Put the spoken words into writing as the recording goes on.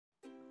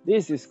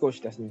This is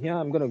Coach Destin here.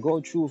 I'm going to go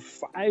through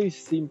 5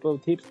 simple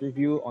tips with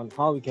you on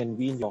how you can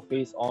win your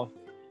face off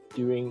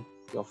during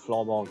your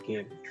floorball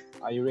game.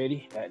 Are you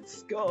ready?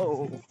 Let's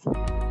go!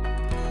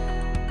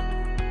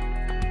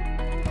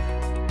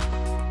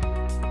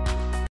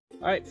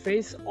 Alright,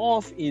 face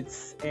off,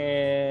 it's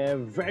a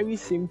very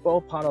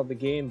simple part of the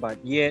game, but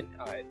yet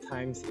at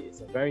times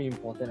it's a very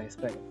important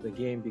aspect of the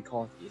game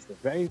because it's the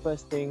very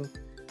first thing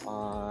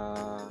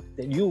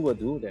that we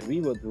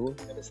will do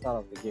at the start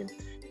of the game.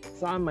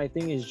 Some might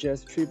think it's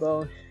just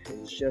triple,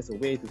 it's just a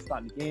way to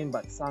start the game,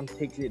 but some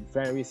takes it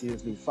very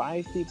seriously.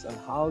 5 tips on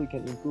how you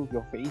can improve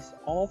your face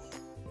off.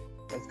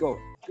 Let's go.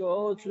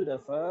 Go to the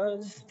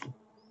first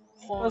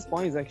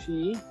point is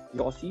actually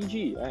your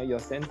CG, right? Your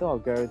center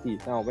of gravity.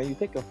 Now, when you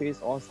take your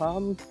face off,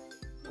 some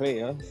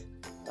players,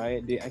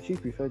 right, they actually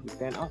prefer to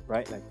stand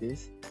upright like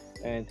this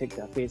and take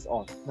their face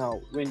off. Now,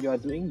 when you are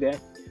doing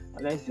that,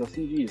 unless your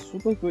CG is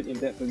super good in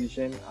that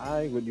position,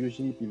 I would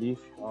usually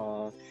believe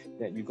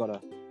that you gotta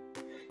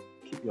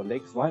keep your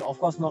legs wide. Of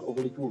course, not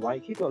overly too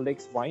wide. Keep your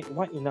legs wide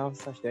enough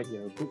such that you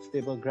have a good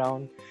stable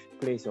ground.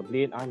 Place your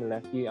blade. I'm a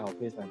lefty. I'll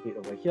place my blade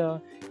over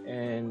here,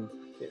 and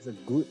there's a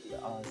good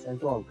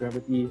center of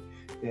gravity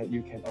that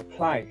you can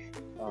apply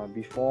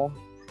before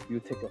you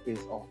take your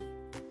face off.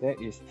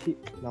 That is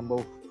tip number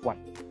 1.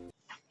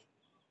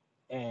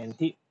 And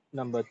tip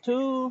number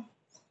 2.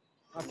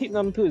 Tip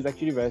number 2 is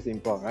actually very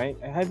simple, right?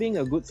 Having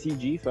a good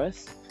CG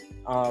first,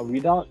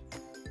 without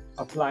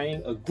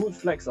applying a good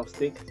flex of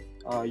stick,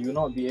 you will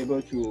not be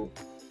able to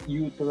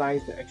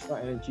utilize the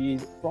extra energy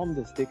from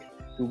the stick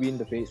to win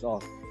the face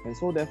off. And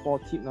so therefore,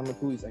 tip number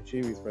 2 is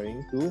actually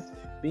referring to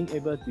being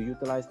able to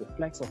utilize the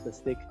flex of the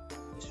stick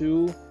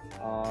to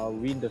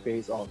win the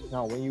face off.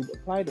 Now, when you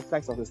apply the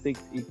flex of the stick,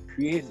 it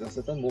creates a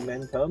certain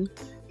momentum,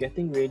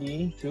 getting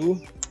ready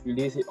to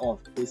release it off.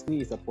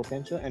 Basically, it's a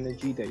potential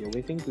energy that you're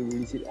waiting to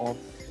release it off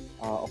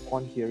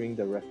upon hearing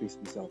the referee's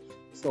whistle.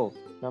 So,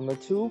 number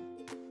 2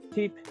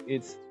 tip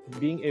is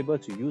being able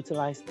to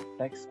utilize the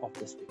flex of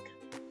the stick.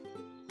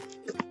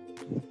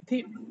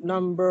 Tip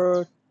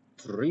number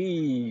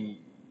 3.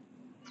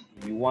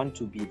 You want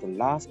to be the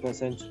last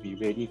person to be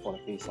ready for the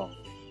face-off,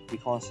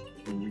 because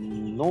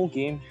no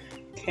game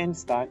can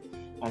start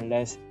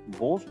unless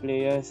both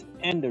players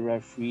and the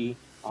referee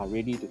are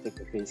ready to take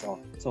the face-off.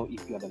 So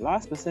if you are the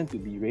last person to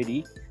be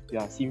ready, you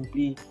are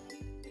simply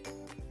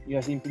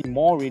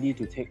more ready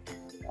to take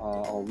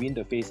or win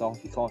the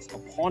face-off, because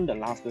upon the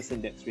last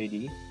person that's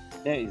ready,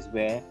 that is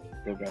where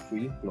the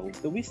referee blows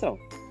the whistle.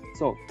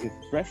 So if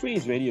referee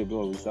is ready to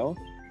blow a whistle,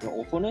 your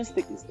opponent's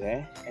stick is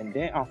there, and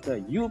thereafter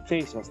you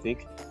place your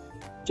stick.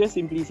 Just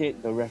simply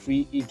said, the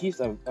referee, it gives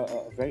a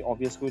very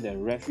obvious clue that the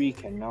referee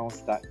can now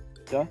start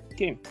the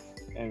game.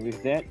 And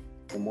with that,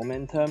 the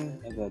momentum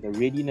and the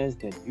readiness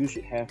that you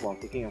should have while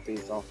taking your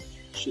face off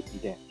should be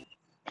there.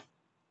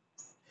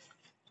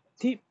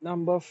 Tip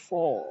number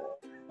 4.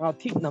 Now,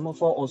 tip number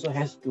 4 also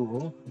has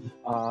to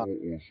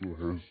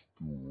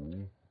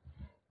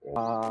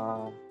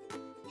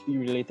be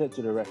related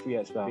to the referee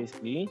as well.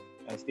 Basically,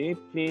 as they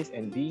place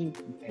and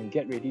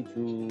get ready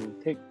to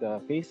take the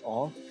face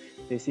off,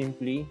 they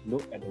simply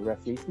look at the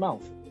referee's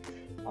mouth.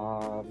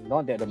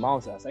 Not that the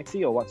mouths are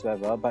sexy or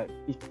whatsoever, but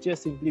it's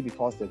just simply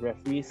because the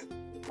referee's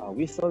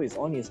whistle is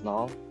on his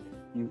mouth,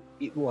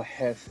 it will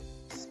have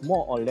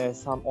more or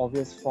less some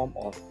obvious form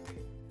of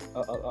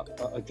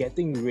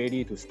getting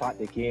ready to start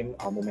the game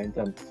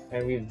momentum.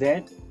 And with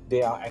that,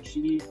 they are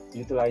actually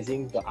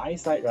utilizing the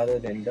eyesight rather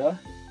than the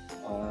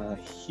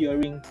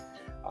hearing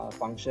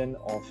function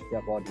of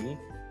their body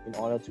in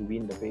order to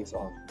win the face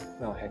off.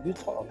 Now, have you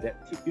thought of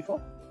that tip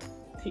before?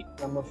 Tip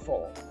number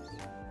 4.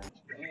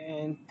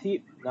 And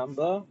tip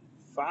number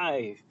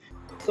 5.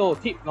 So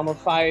tip number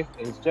 5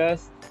 is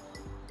just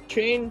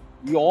train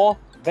your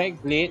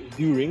back blade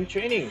during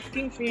training.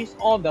 Taking face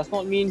off does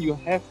not mean you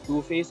have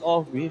to face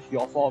off with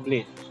your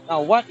foreblade.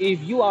 Now, what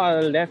if you are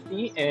a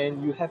lefty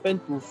and you happen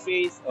to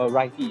face a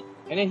righty,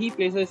 and then he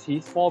places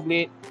his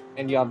foreblade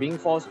and you are being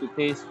forced to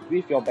place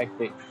with your back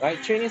blade,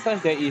 right? Training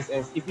such that is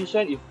as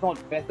efficient, if not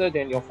better,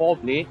 than your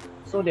foreblade,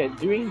 so that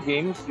during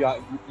games you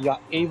are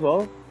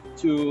able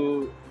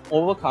to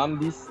overcome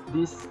this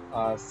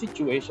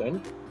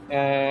situation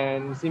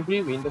and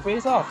simply win the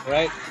face off,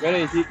 right? Whether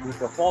it's with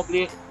your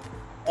foreblade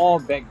or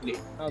back blade.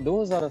 Now,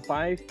 those are the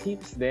 5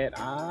 tips that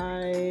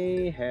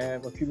I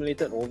have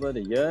accumulated over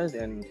the years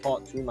and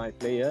taught to my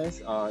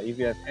players. If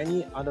you have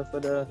any other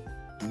further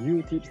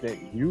new tips that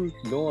you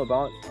know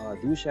about,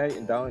 do share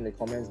it down in the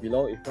comments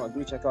below. If not,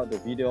 do check out the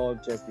video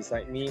just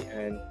beside me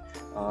and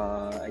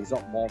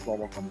absorb more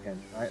floorball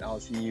content. Alright, I'll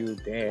see you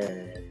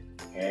there.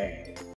 Yeah.